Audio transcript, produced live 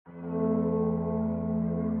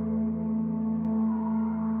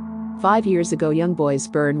5 years ago, Young Boys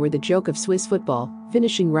Bern were the joke of Swiss football,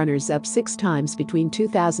 finishing runners-up 6 times between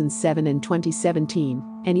 2007 and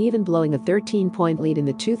 2017, and even blowing a 13-point lead in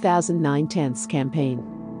the 2009-10 campaign.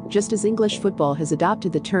 Just as English football has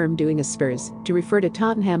adopted the term "doing a Spurs" to refer to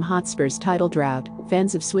Tottenham Hotspur's title drought,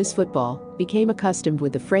 fans of Swiss football became accustomed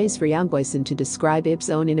with the phrase for Young Boys to describe its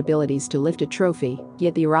own inabilities to lift a trophy,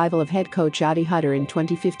 yet the arrival of head coach Adi Hutter in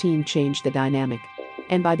 2015 changed the dynamic.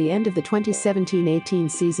 And by the end of the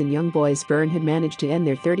 2017-18 season, Young Boys Bern had managed to end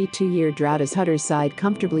their 32-year drought as Hutter's side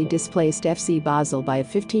comfortably displaced FC Basel by a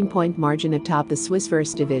 15-point margin atop the Swiss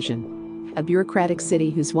First Division. A bureaucratic city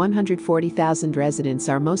whose 140,000 residents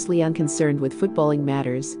are mostly unconcerned with footballing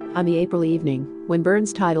matters. On the April evening, when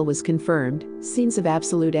Bern's title was confirmed, scenes of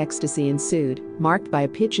absolute ecstasy ensued, marked by a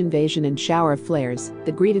pitch invasion and shower of flares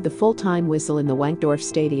that greeted the full-time whistle in the Wankdorf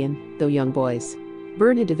Stadion. Though Young Boys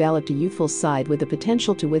Bern had developed a youthful side with the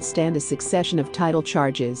potential to withstand a succession of title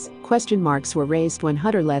charges, question marks were raised when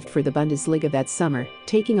Hutter left for the Bundesliga that summer,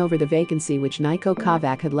 taking over the vacancy which Niko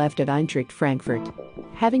Kovac had left at Eintracht Frankfurt.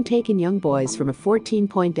 Having taken Young Boys from a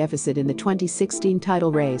 14-point deficit in the 2016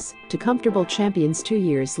 title race to comfortable champions 2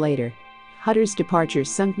 years later, Hutter's departure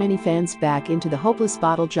sunk many fans back into the hopeless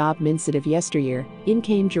bottle job mindset of yesteryear. In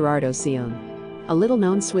came Gerardo Seoane, a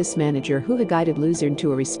little-known Swiss manager who had guided Luzern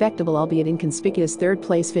to a respectable albeit inconspicuous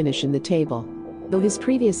third-place finish in the table. Though his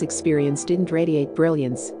previous experience didn't radiate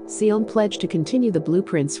brilliance, Seoane pledged to continue the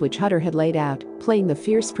blueprints which Hutter had laid out, playing the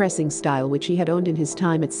fierce pressing style which he had owned in his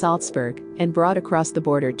time at Salzburg and brought across the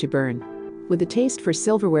border to Bern. With the taste for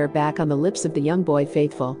silverware back on the lips of the young boy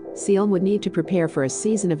faithful, Seoane would need to prepare for a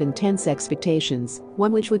season of intense expectations,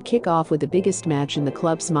 one which would kick off with the biggest match in the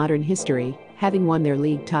club's modern history, having won their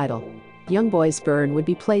league title. Young Boys Bern would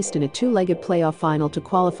be placed in a two-legged playoff final to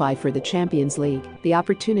qualify for the Champions League, the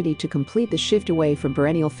opportunity to complete the shift away from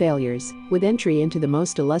perennial failures, with entry into the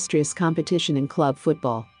most illustrious competition in club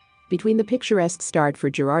football. Between the picturesque start for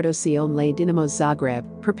Gerardo Seoane lay Dinamo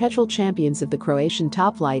Zagreb, perpetual champions of the Croatian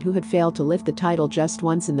top flight who had failed to lift the title just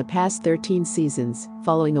once in the past 13 seasons,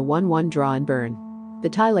 following a 1-1 draw in Bern. The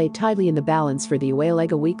tie lay tidily in the balance for the away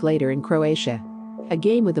leg a week later in Croatia. A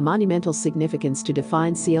game with the monumental significance to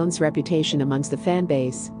define Seoane's reputation amongst the fan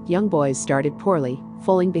base. Young Boys started poorly,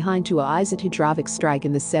 falling behind to a Izet Hidrovic strike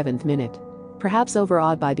in the 7th minute. Perhaps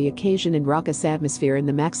overawed by the occasion and raucous atmosphere in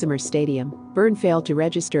the Maximer Stadium, Bern failed to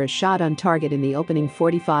register a shot on target in the opening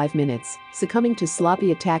 45 minutes, succumbing to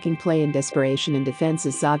sloppy attacking play and desperation in defense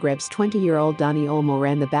as Zagreb's 20-year-old Dani Olmo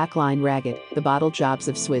ran the backline ragged. The bottle jobs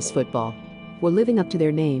of Swiss football were living up to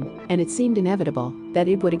their name, and it seemed inevitable that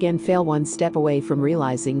it would again fail one step away from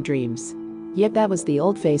realizing dreams. Yet that was the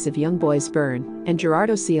old face of Young Boys Bern, and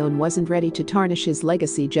Gerardo Seoane wasn't ready to tarnish his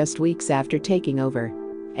legacy just weeks after taking over.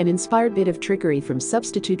 An inspired bit of trickery from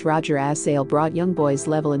substitute Roger Assail brought Young Boys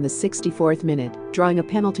level in the 64th minute, drawing a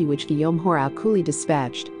penalty which Guillaume Horau coolly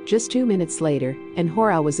dispatched. Just 2 minutes later, and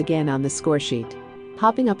Horau was again on the scoresheet,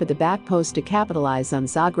 popping up at the back post to capitalize on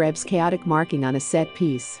Zagreb's chaotic marking on a set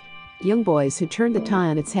piece. Young Boys had turned the tie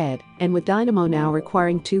on its head, and with Dynamo now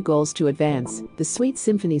requiring 2 goals to advance, the sweet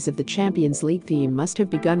symphonies of the Champions League theme must have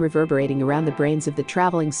begun reverberating around the brains of the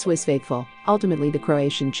traveling Swiss faithful. Ultimately, the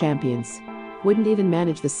Croatian champions wouldn't even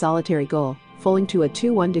manage the solitary goal, falling to a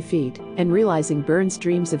 2-1 defeat and realizing Bern's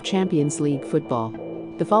dreams of Champions League football.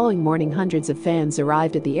 The following morning, hundreds of fans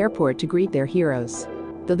arrived at the airport to greet their heroes.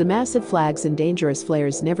 Though the massive flags and dangerous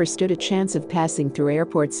flares never stood a chance of passing through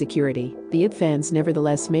airport security, the IB fans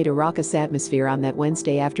nevertheless made a raucous atmosphere on that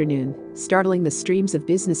Wednesday afternoon, startling the streams of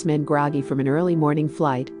businessmen groggy from an early morning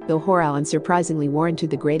flight, though Horau unsurprisingly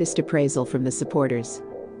warranted the greatest appraisal from the supporters.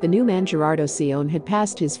 The new man Gerardo Seoane had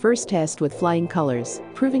passed his first test with flying colors,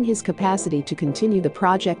 proving his capacity to continue the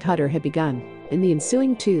project Hutter had begun. In the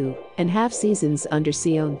ensuing 2.5 seasons under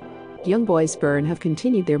Seoane, Young Boys Bern have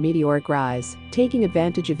continued their meteoric rise, taking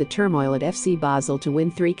advantage of the turmoil at FC Basel to win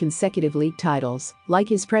 3 consecutive league titles. Like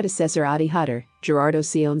his predecessor Adi Hutter, Gerardo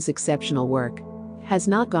Seoane's exceptional work has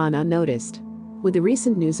not gone unnoticed. With the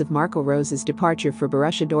recent news of Marco Rose's departure for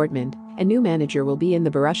Borussia Dortmund, a new manager will be in the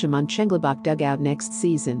Borussia Mönchengladbach dugout next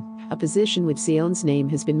season, a position which Seoane's name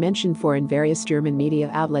has been mentioned for in various German media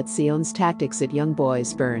outlets. Seoane's tactics at Young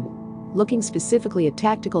Boys Bern. Looking specifically at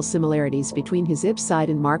tactical similarities between his IB side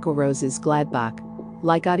and Marco Rose's Gladbach.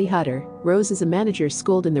 Like Adi Hutter, Rose is a manager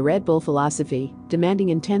schooled in the Red Bull philosophy, demanding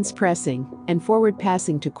intense pressing and forward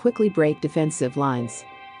passing to quickly break defensive lines.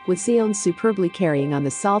 With Seoane superbly carrying on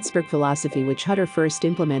the Salzburg philosophy which Hutter first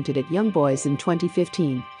implemented at Young Boys in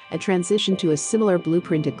 2015, a transition to a similar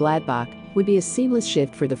blueprint at Gladbach would be a seamless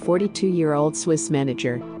shift for the 42-year-old Swiss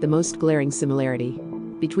manager. The most glaring similarity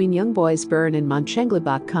between Young Boys Bern and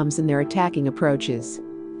Mönchengladbach comes in their attacking approaches.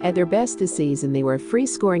 At their best this season, they were a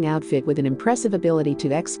free-scoring outfit with an impressive ability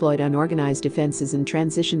to exploit unorganized defenses and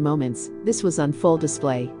transition moments. This was on full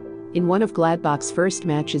display in one of Gladbach's first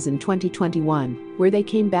matches in 2021, where they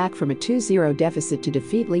came back from a 2-0 deficit to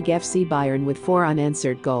defeat League FC Bayern with 4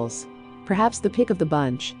 unanswered goals. Perhaps the pick of the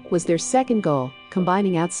bunch was their second goal,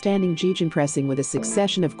 combining outstanding gegenpressing with a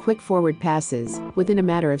succession of quick forward passes. Within a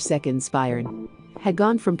matter of seconds, Bayern had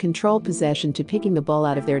gone from controlled possession to picking the ball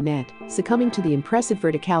out of their net, succumbing to the impressive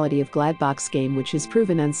verticality of Gladbach's game, which has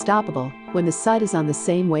proven unstoppable when the side is on the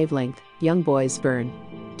same wavelength. Young Boys Bern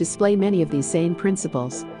display many of these same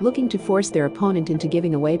principles, looking to force their opponent into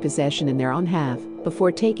giving away possession in their own half,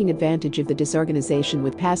 before taking advantage of the disorganization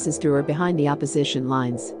with passes through or behind the opposition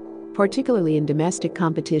lines. Particularly in domestic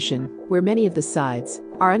competition, where many of the sides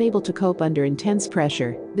are unable to cope under intense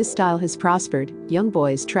pressure, this style has prospered. Young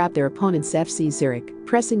Boys trap their opponents FC Zurich,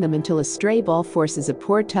 pressing them until a stray ball forces a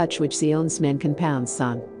poor touch which Seoane's men can pounce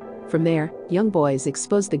on. From there, Young Boys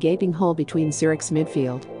expose the gaping hole between Zurich's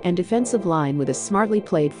midfield and defensive line with a smartly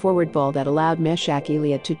played forward ball that allowed Meshak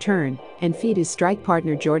Iliad to turn and feed his strike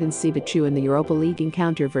partner Jordan Siebatcheu in the Europa League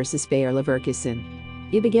encounter versus Bayer Leverkusen.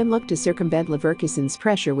 IBAGEN looked to circumvent Leverkusen's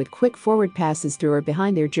pressure with quick forward passes through or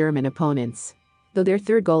behind their German opponents. Though their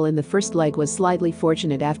third goal in the first leg was slightly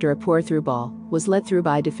fortunate after a poor through ball was led through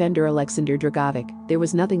by defender Alexander Dragovic, there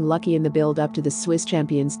was nothing lucky in the build-up to the Swiss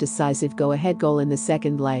champions' decisive go-ahead goal in the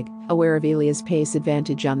second leg. Aware of Iliad's pace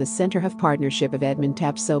advantage on the centre-half partnership of Edmund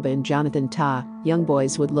Tapsoba and Jonathan Tah, Young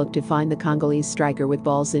Boys would look to find the Congolese striker with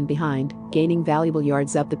balls in behind, gaining valuable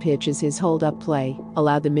yards up the pitch as his hold-up play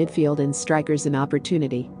allowed the midfield and strikers an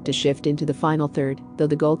opportunity to shift into the final third, though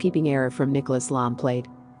the goalkeeping error from Nicolas Lam played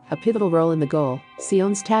a pivotal role in the goal.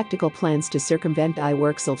 Seoane's tactical plans to circumvent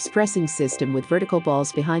Iwerksel's pressing system with vertical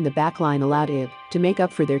balls behind the backline allowed IB to make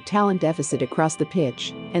up for their talent deficit across the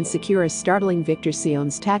pitch and secure a startling victory.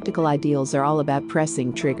 Seoane's tactical ideals are all about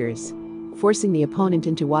pressing triggers, forcing the opponent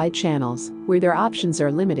into wide channels where their options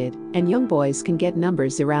are limited and Young Boys can get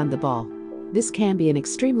numbers around the ball. This can be an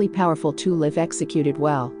extremely powerful tool if executed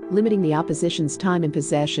well, limiting the opposition's time in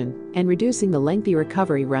possession and reducing the lengthy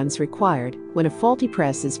recovery runs required when a faulty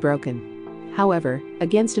press is broken. However,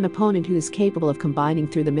 against an opponent who is capable of combining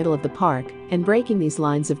through the middle of the park and breaking these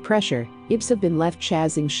lines of pressure, IBs have been left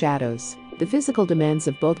chasing shadows. The physical demands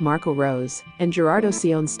of both Marco Rose and Gerardo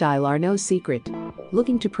Seoane's style are no secret.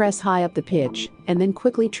 Looking to press high up the pitch and then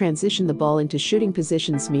quickly transition the ball into shooting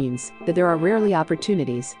positions means that there are rarely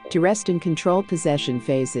opportunities to rest in controlled possession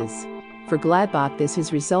phases. For Gladbach, this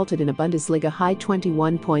has resulted in a Bundesliga high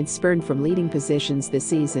 21 points spurned from leading positions this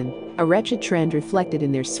season, a wretched trend reflected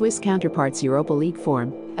in their Swiss counterparts' Europa League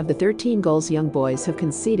form. Of the 13 goals Young Boys have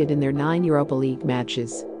conceded in their 9 Europa League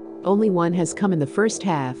matches, only 1 has come in the first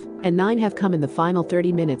half, and 9 have come in the final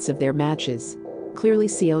 30 minutes of their matches. Clearly,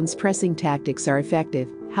 Seoane's pressing tactics are effective,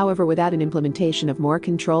 however, without an implementation of more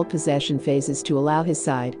controlled possession phases to allow his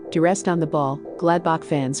side to rest on the ball, Gladbach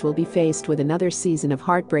fans will be faced with another season of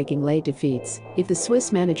heartbreaking late defeats. If the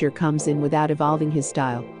Swiss manager comes in without evolving his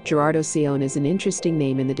style, Gerardo Seoane is an interesting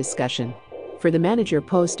name in the discussion for the manager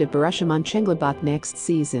post at Borussia Mönchengladbach next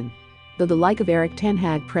season. Though the like of Erik ten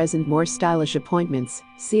Hag present more stylish appointments,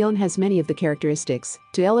 Seoane has many of the characteristics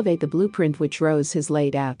to elevate the blueprint which Rose has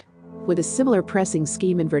laid out. With a similar pressing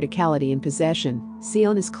scheme and verticality in possession,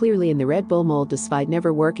 Seoane is clearly in the Red Bull mold despite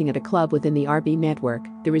never working at a club within the RB network.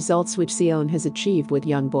 The results which Seoane has achieved with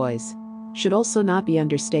Young Boys should also not be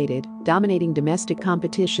understated, dominating domestic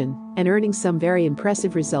competition and earning some very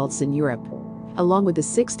impressive results in Europe. Along with the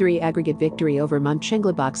 6-3 aggregate victory over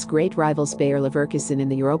Mönchengladbach's great rivals Bayer Leverkusen in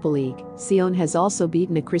the Europa League, Seoane has also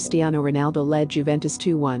beaten a Cristiano Ronaldo-led Juventus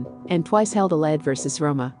 2-1 and twice held a lead versus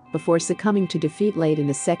Roma, before succumbing to defeat late in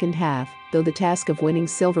the second half, though the task of winning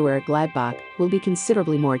silverware at Gladbach will be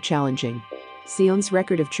considerably more challenging. Seoane's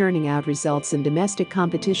record of churning out results in domestic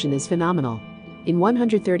competition is phenomenal. In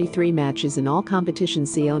 133 matches in all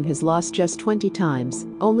competitions, Seoane has lost just 20 times,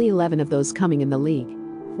 only 11 of those coming in the league.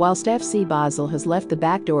 Whilst FC Basel has left the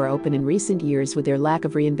back door open in recent years with their lack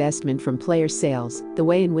of reinvestment from player sales, the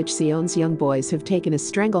way in which Seoane's Young Boys have taken a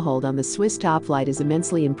stranglehold on the Swiss top flight is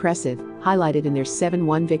immensely impressive, highlighted in their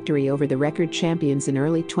 7-1 victory over the record champions in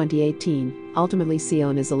early 2018. Ultimately,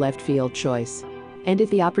 Seoane is a left field choice. And if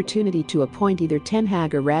the opportunity to appoint either Ten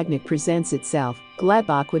Hag or Rangnick presents itself,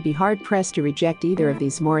 Gladbach would be hard-pressed to reject either of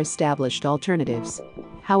these more established alternatives.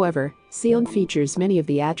 However, Seoane features many of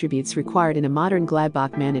the attributes required in a modern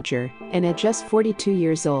Gladbach manager, and at just 42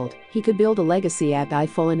 years old, he could build a legacy at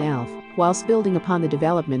Eiffel Elf, whilst building upon the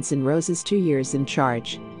developments in Rose's 2 years in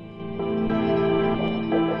charge.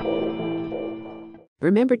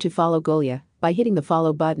 Remember to follow Golia by hitting the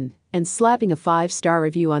follow button and slapping a 5-star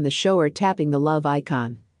review on the show or tapping the love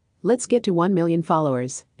icon. Let's get to 1 million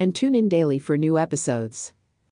followers and tune in daily for new episodes.